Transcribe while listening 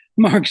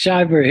Mark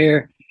Scheiber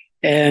here,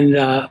 and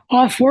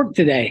off work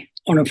today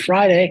on a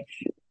Friday.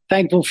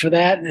 Thankful for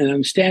that. And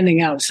I'm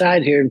standing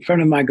outside here in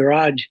front of my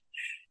garage.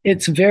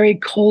 It's very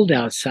cold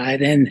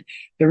outside. And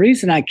the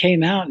reason I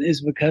came out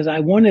is because I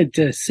wanted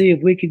to see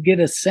if we could get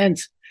a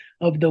sense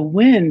of the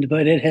wind,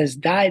 but it has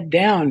died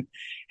down.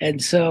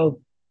 And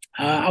so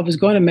I was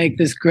going to make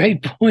this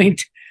great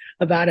point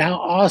about how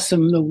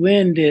awesome the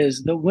wind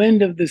is, the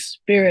wind of the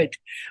Spirit.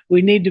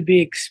 We need to be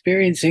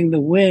experiencing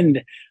the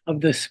wind of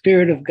the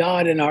Spirit of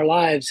God in our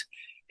lives.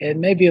 And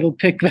maybe it'll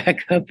pick back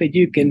up and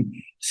you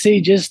can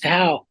see just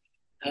how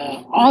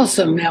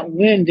awesome that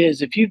wind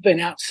is. If you've been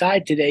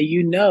outside today,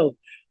 you know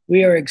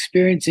we are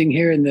experiencing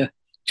here in the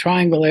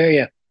Triangle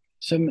area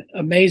some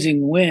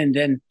amazing wind.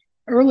 And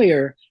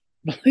earlier,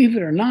 believe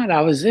it or not,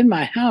 I was in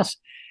my house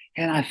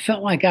and I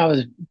felt like I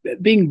was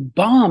being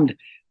bombed.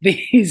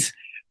 These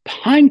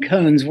pine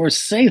cones were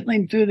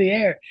sailing through the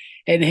air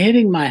and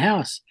hitting my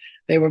house.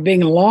 They were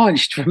being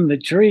launched from the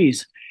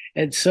trees.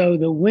 And so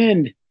the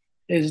wind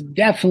is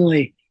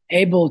definitely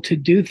able to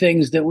do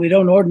things that we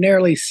don't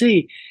ordinarily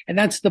see. And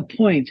that's the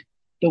point.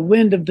 The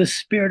wind of the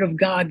Spirit of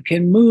God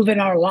can move in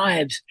our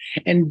lives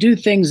and do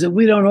things that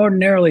we don't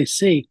ordinarily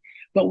see,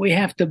 but we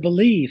have to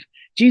believe.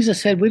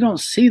 Jesus said, we don't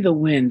see the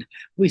wind.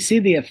 We see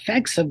the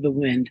effects of the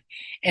wind.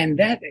 And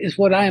that is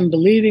what I am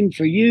believing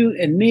for you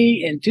and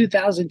me in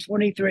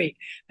 2023,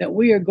 that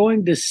we are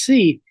going to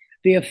see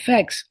the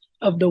effects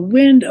of the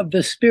wind of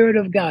the Spirit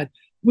of God.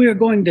 We are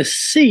going to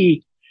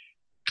see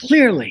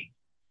clearly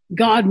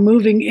God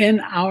moving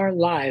in our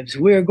lives.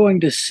 We are going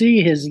to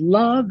see his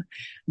love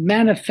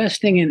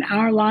manifesting in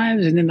our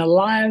lives and in the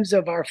lives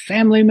of our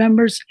family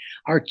members,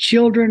 our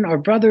children, our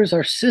brothers,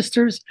 our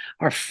sisters,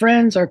 our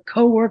friends, our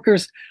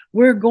co-workers.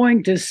 We're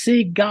going to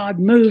see God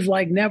move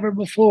like never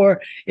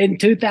before in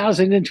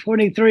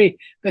 2023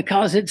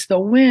 because it's the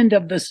wind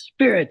of the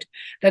Spirit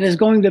that is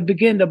going to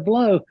begin to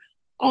blow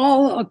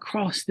all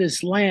across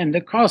this land,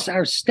 across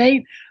our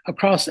state,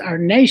 across our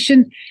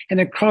nation, and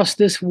across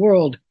this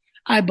world.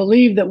 I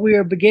believe that we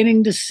are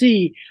beginning to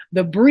see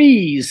the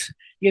breeze.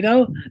 You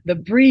know, the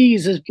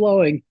breeze is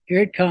blowing.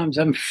 Here it comes.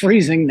 I'm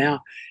freezing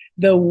now.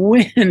 The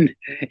wind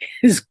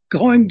is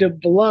going to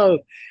blow,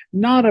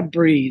 not a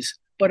breeze,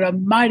 but a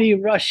mighty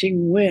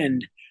rushing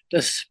wind,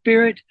 the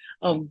Spirit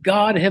of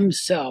God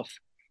himself,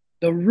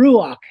 the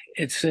Ruach,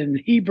 it's in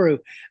Hebrew,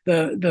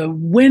 the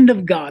wind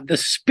of God, the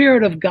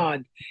Spirit of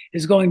God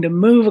is going to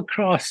move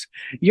across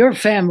your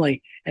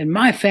family and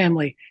my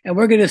family, and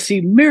we're going to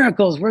see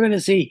miracles. We're going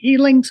to see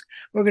healings.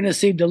 We're going to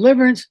see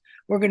deliverance.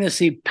 We're going to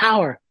see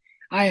power.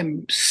 I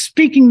am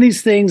speaking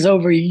these things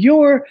over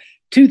your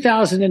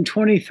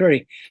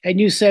 2023. And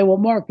you say, well,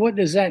 Mark, what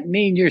does that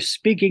mean? You're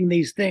speaking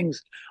these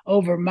things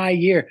over my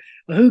year.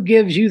 Who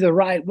gives you the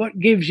right? What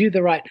gives you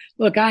the right?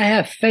 Look, I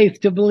have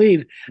faith to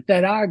believe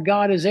that our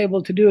God is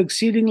able to do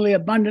exceedingly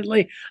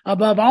abundantly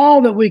above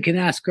all that we can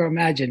ask or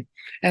imagine.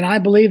 And I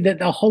believe that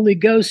the Holy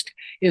Ghost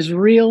is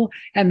real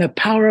and the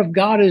power of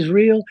God is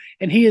real,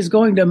 and he is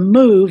going to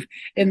move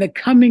in the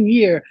coming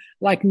year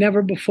like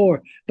never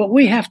before. But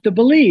we have to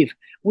believe.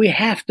 We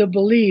have to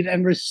believe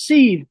and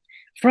receive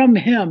from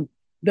him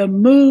the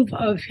move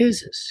of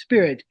his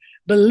Spirit.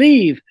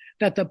 Believe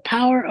that the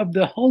power of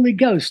the Holy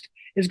Ghost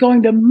is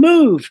going to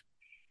move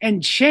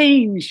and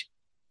change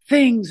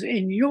things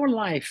in your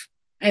life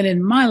and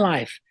in my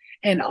life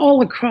and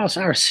all across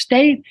our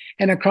state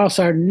and across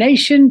our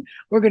nation.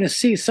 We're going to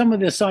see some of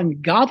this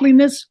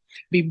ungodliness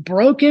be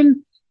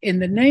broken in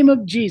the name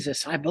of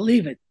Jesus. I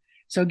believe it.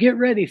 So get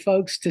ready,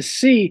 folks, to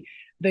see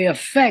the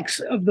effects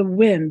of the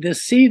wind, to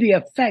see the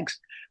effects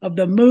of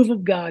the move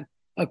of God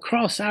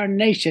across our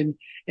nation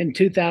in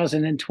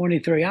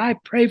 2023. I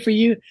pray for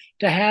you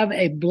to have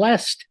a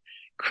blessed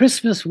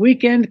Christmas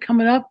weekend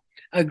coming up,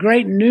 a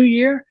great new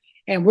year,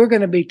 and we're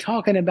going to be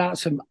talking about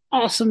some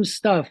awesome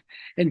stuff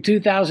in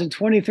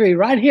 2023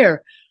 right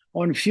here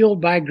on Fueled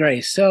by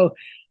Grace. So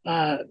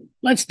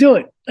let's do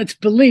it. Let's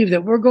believe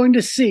that we're going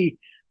to see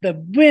the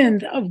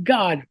wind of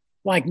God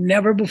like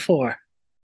never before.